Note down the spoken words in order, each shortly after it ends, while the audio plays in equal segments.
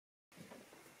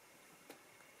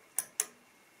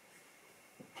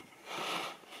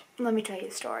let me tell you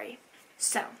a story.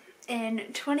 So, in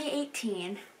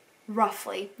 2018,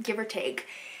 roughly, give or take,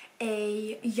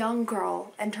 a young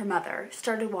girl and her mother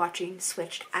started watching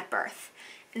Switched at Birth.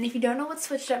 And if you don't know what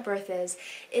Switched at Birth is,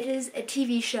 it is a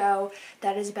TV show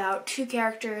that is about two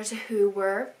characters who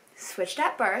were switched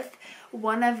at birth.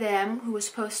 One of them, who was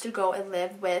supposed to go and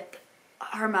live with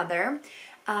her mother,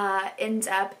 ends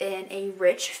up in a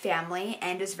rich family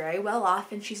and is very well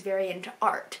off, and she's very into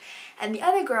art. And the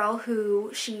other girl,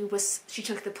 who she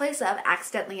took the place of,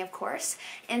 accidentally of course,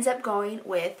 ends up going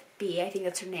with B, I think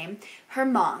that's her name, her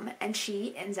mom, and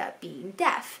she ends up being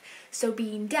deaf. So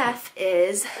being deaf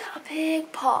is a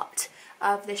big part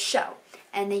of this show,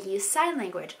 and they use sign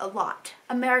language a lot,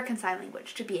 American Sign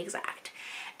Language to be exact.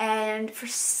 And for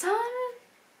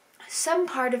some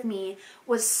part of me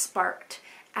was sparked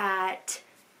at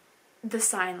the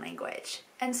sign language.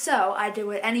 And so I did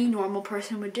what any normal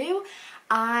person would do.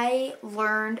 I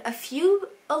learned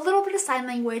a little bit of sign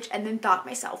language and then thought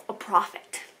myself a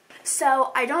prophet.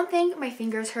 So I don't think my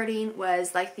fingers hurting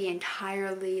was like the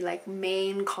entirely like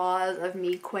main cause of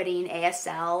me quitting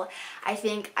ASL.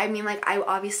 I mean I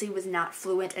obviously was not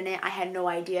fluent in it. I had no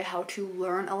idea how to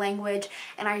learn a language,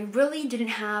 and I really didn't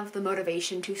have the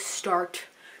motivation to start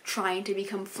trying to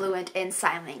become fluent in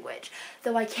sign language.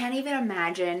 Though I can't even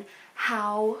imagine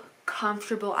how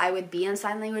comfortable I would be in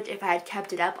sign language if I had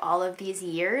kept it up all of these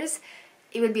years.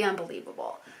 It would be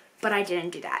unbelievable. But I didn't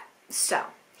do that. So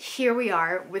here we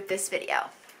are with this video.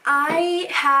 I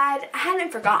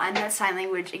hadn't forgotten that sign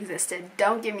language existed.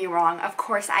 Don't get me wrong, of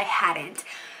course I hadn't.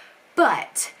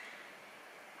 But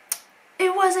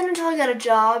it wasn't until I got a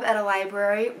job at a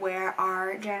library where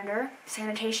our janitor,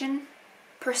 sanitation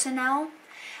personnel,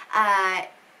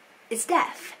 is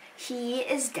deaf. He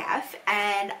is deaf,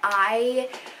 and I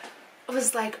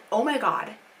was like, oh my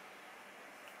god,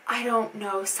 I don't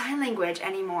know sign language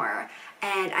anymore,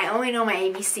 and I only know my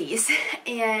ABCs.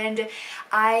 And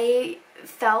I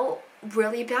felt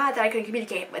really bad that I couldn't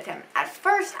communicate with him. At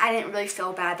first, I didn't really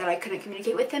feel bad that I couldn't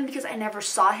communicate with him because I never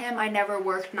saw him. I never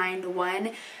worked 9 to 1.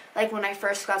 Like when I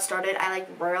first got started, I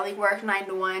rarely worked 9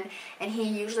 to 1, and he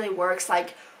usually works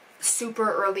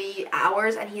super early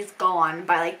hours, and he's gone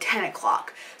by 10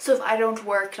 o'clock. So if I don't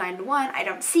work 9 to 1, I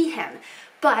don't see him.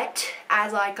 But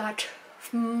as I got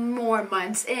more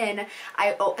months in,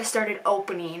 I started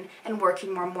opening and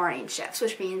working more morning shifts,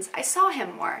 which means I saw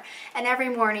him more. And every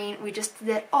morning we just did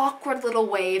that awkward little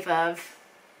wave of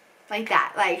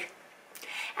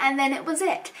and then it was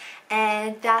it.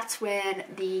 And that's when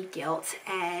the guilt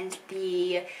and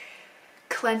the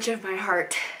clench of my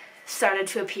heart started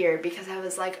to appear, because I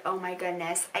was like, oh my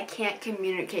goodness, I can't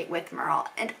communicate with Merle,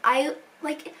 and I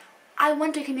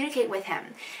want to communicate with him.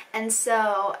 And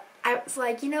so I was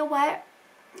like, you know what,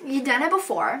 you've done it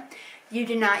before, you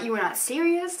were not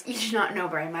serious, you did not know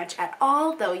very much at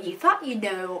all, though you thought you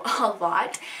know a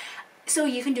lot, so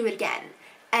you can do it again.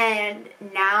 And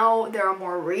now there are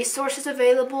more resources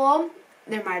available.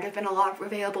 There might have been a lot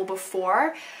available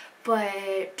before,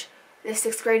 but the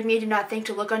 6th grade me did not think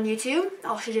to look on YouTube.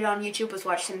 All she did on YouTube was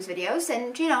watch Sims videos,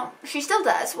 and you know, she still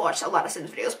does watch a lot of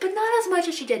Sims videos, but not as much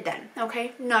as she did then,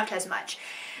 okay? Not as much.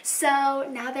 So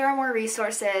now there are more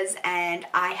resources, and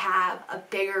I have a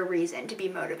bigger reason to be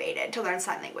motivated to learn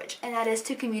sign language, and that is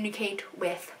to communicate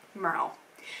with Merle.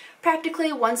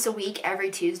 Practically once a week,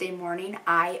 every Tuesday morning,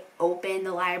 I open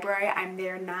the library. I'm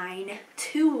there 9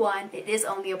 to 1. It is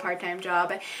only a part-time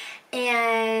job,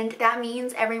 and that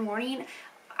means every morning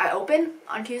I open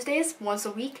on Tuesdays once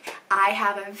a week. I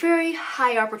have a very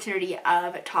high opportunity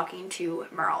of talking to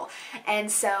Merle.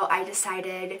 And so I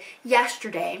decided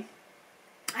yesterday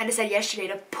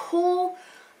to pull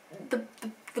the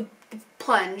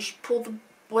plunge, pull the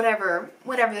whatever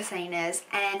the saying is,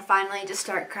 and finally just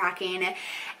start cracking.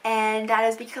 And that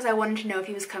is because I wanted to know if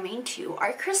he was coming to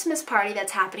our Christmas party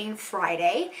that's happening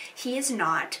Friday. He is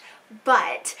not.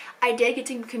 But I did get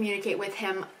to communicate with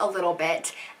him a little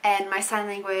bit, and my sign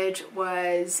language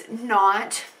was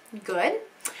not good.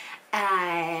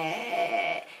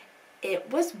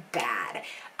 It was bad.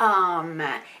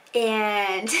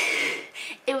 And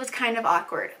it was kind of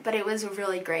awkward, but it was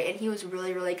really great, and he was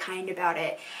really, really kind about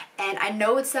it. And I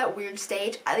know it's that weird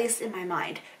stage, at least in my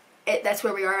mind. That's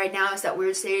where we are right now, is that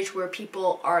weird stage where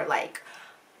people are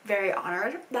very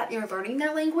honored that you're learning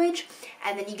their language,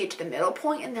 and then you get to the middle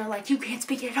point and they're like, you can't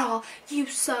speak it at all, you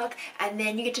suck, and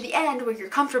then you get to the end where you're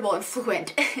comfortable and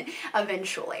fluent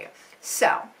eventually.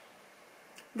 So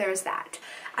there's that.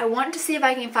 I want to see if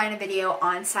I can find a video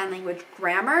on sign language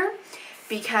grammar,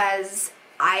 because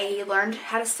I learned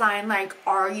how to sign like,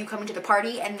 are you coming to the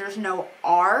party? And there's no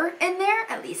R in there.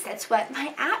 At least that's what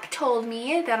my app told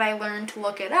me, that I learned to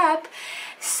look it up.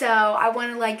 So I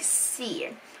want to like see.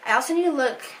 I also need to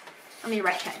look, let me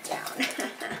write that down.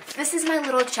 This is my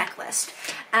little checklist.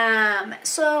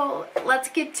 So let's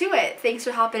get to it. Thanks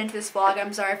for hopping into this vlog.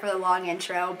 I'm sorry for the long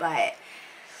intro, but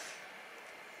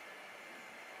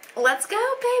let's go,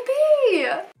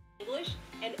 baby! English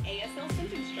and ASL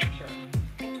sentence structure.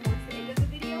 And towards the end of the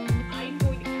video, I'm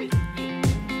going to quiz you.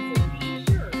 So be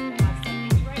sure to have some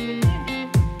things right with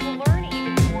Andy to learn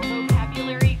even more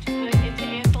vocabulary to put into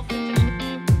ASL sentence.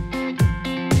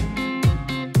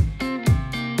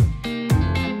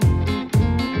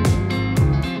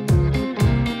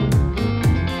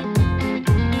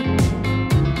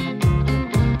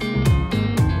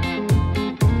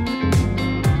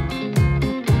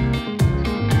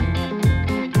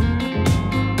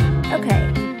 Okay,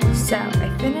 so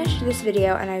I finished this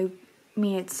video and I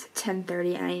mean it's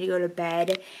 10:30 and I need to go to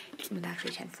bed. It's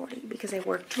actually 10:40 because I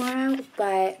work tomorrow,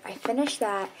 but I finished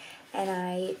that and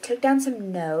I took down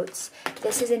some notes.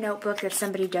 This is a notebook that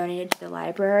somebody donated to the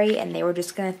library and they were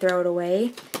just going to throw it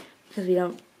away because we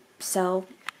don't sell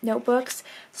notebooks.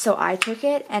 So I took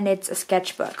it and it's a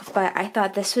sketchbook, but I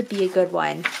thought this would be a good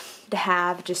one to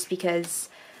have just because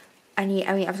I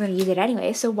was going to use it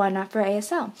anyway, so why not for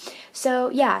ASL? So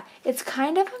yeah, it's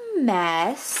kind of a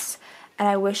mess, and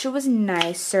I wish it was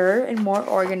nicer and more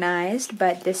organized,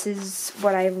 but this is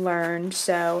what I learned,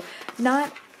 so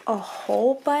not a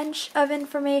whole bunch of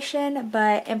information,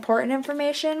 but important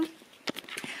information,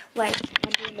 like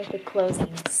ending with the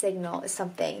closing signal is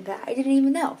something that I didn't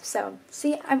even know. So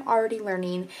see, I'm already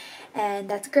learning, and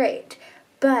that's great.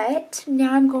 But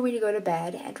now I'm going to go to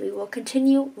bed, and we will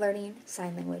continue learning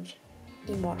sign language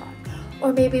tomorrow.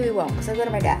 Or maybe we won't, because I go to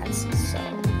my dad's, so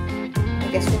I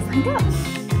guess we'll find out.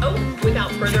 Oh, without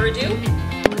further ado,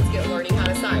 let's get learning how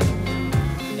to sign.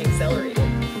 Accelerated.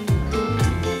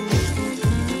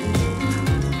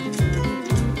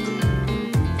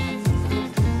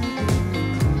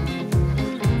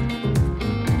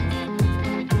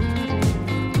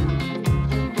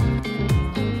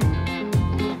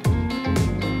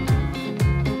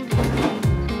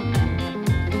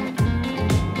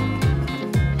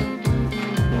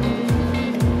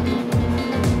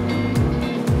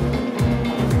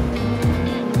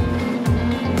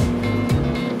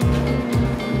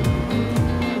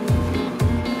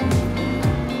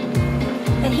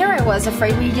 Here I was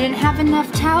afraid we didn't have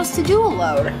enough towels to do a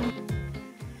load.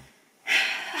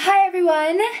 Hi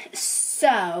everyone.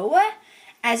 So,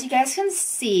 as you guys can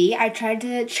see, I tried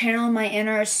to channel my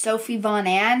inner Sophie Von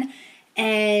Ann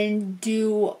and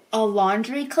do a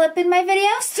laundry clip in my video,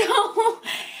 so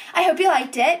I hope you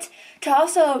liked it. To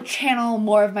also channel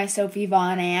more of my Sophie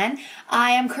Von Ann,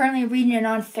 I am currently reading a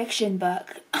nonfiction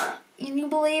book. Can you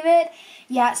believe it?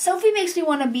 Yeah, Sophie makes me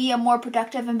want to be a more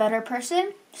productive and better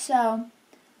person, so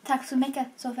tack så mycket,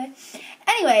 Sophie.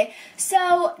 Anyway,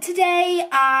 so today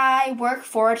I work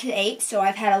 4 to 8, so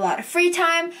I've had a lot of free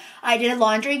time. I did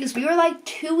laundry because we were like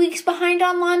 2 weeks behind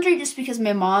on laundry just because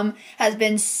my mom has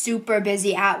been super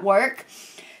busy at work.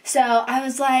 So I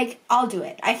was like, I'll do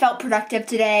it. I felt productive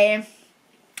today,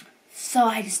 so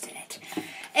I just did it.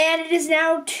 And it is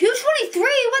now 2:23,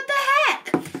 what the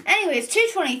heck? Anyway, it's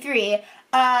 2:23,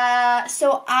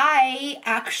 so I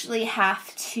actually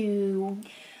have to...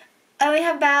 I only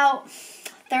have about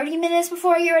 30 minutes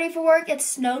before I get ready for work. It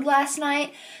snowed last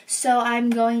night, so I'm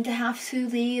going to have to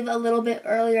leave a little bit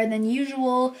earlier than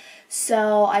usual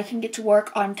so I can get to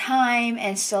work on time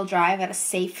and still drive at a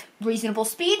safe, reasonable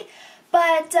speed.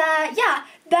 But yeah,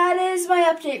 that is my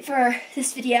update for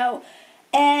this video.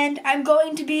 And I'm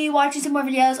going to be watching some more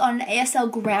videos on ASL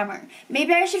grammar.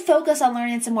 Maybe I should focus on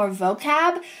learning some more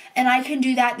vocab, and I can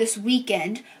do that this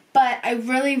weekend. But I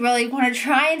really, really want to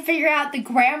try and figure out the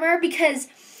grammar because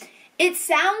it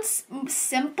sounds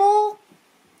simple,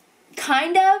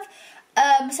 kind of,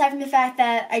 aside from the fact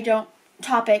that I don't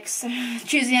topics.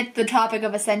 Choosing it the topic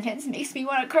of a sentence makes me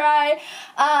want to cry.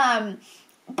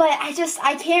 But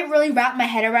I can't really wrap my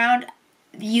head around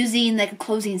using like a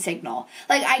closing signal.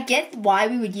 Like, I get why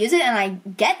we would use it and I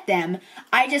get them.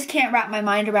 I just can't wrap my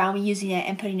mind around using it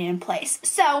and putting it in place.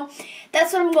 So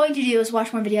that's what I'm going to do, is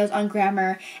watch more videos on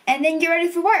grammar and then get ready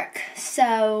for work.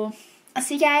 So I'll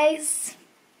see you guys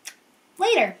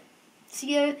later.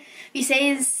 See you. You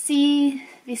say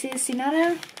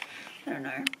nada? I don't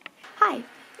know. Hi.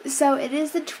 So it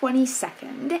is the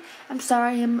 22nd. I'm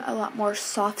sorry I'm a lot more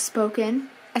soft-spoken.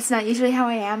 It's not usually how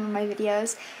I am in my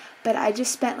videos. But I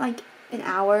just spent like an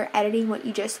hour editing what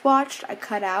you just watched. I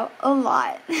cut out a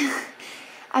lot.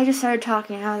 I just started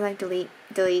talking and I was like, delete.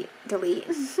 delete.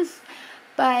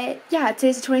 But yeah,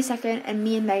 today's the 22nd, and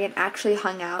me and Megan actually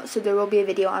hung out, so there will be a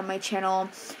video on my channel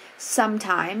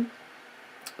sometime,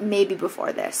 maybe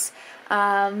before this,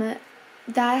 that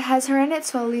has her in it,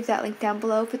 so I'll leave that link down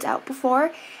below if it's out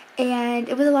before. And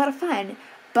it was a lot of fun,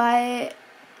 but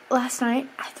last night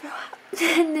I threw up,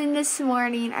 and then this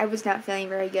morning I was not feeling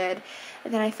very good,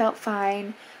 and then I felt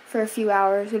fine for a few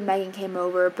hours when Megan came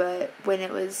over, but when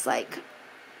it was like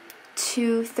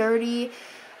 2:30,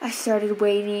 I started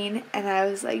waiting, and I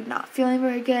was like not feeling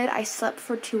very good. I slept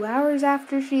for 2 hours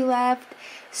after she left,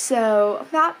 so I'm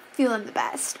not feeling the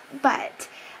best. But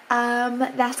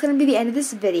that's going to be the end of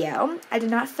this video. I did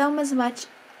not film as much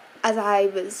as I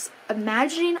was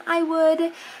imagining I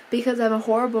would because I'm a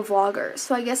horrible vlogger.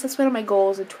 So I guess that's one of my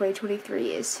goals in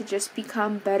 2023 is to just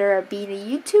become better at being a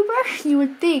YouTuber. You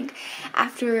would think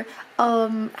after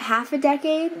half a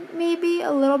decade, maybe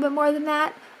a little bit more than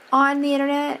that, on the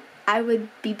internet, I would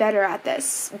be better at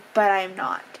this, but I'm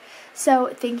not.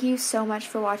 So thank you so much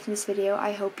for watching this video.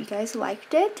 I hope you guys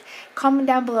liked it. Comment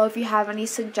down below if you have any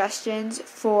suggestions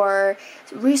for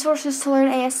resources to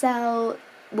learn ASL,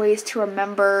 ways to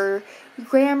remember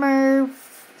grammar,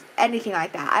 anything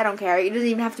like that. I don't care. It doesn't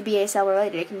even have to be ASL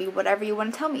related. It can be whatever you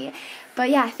want to tell me. But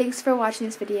yeah, thanks for watching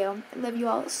this video. I love you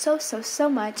all so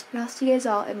much, and I'll see you guys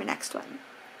all in my next one.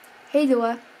 Hey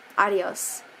Dua.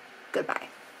 Adios. Goodbye.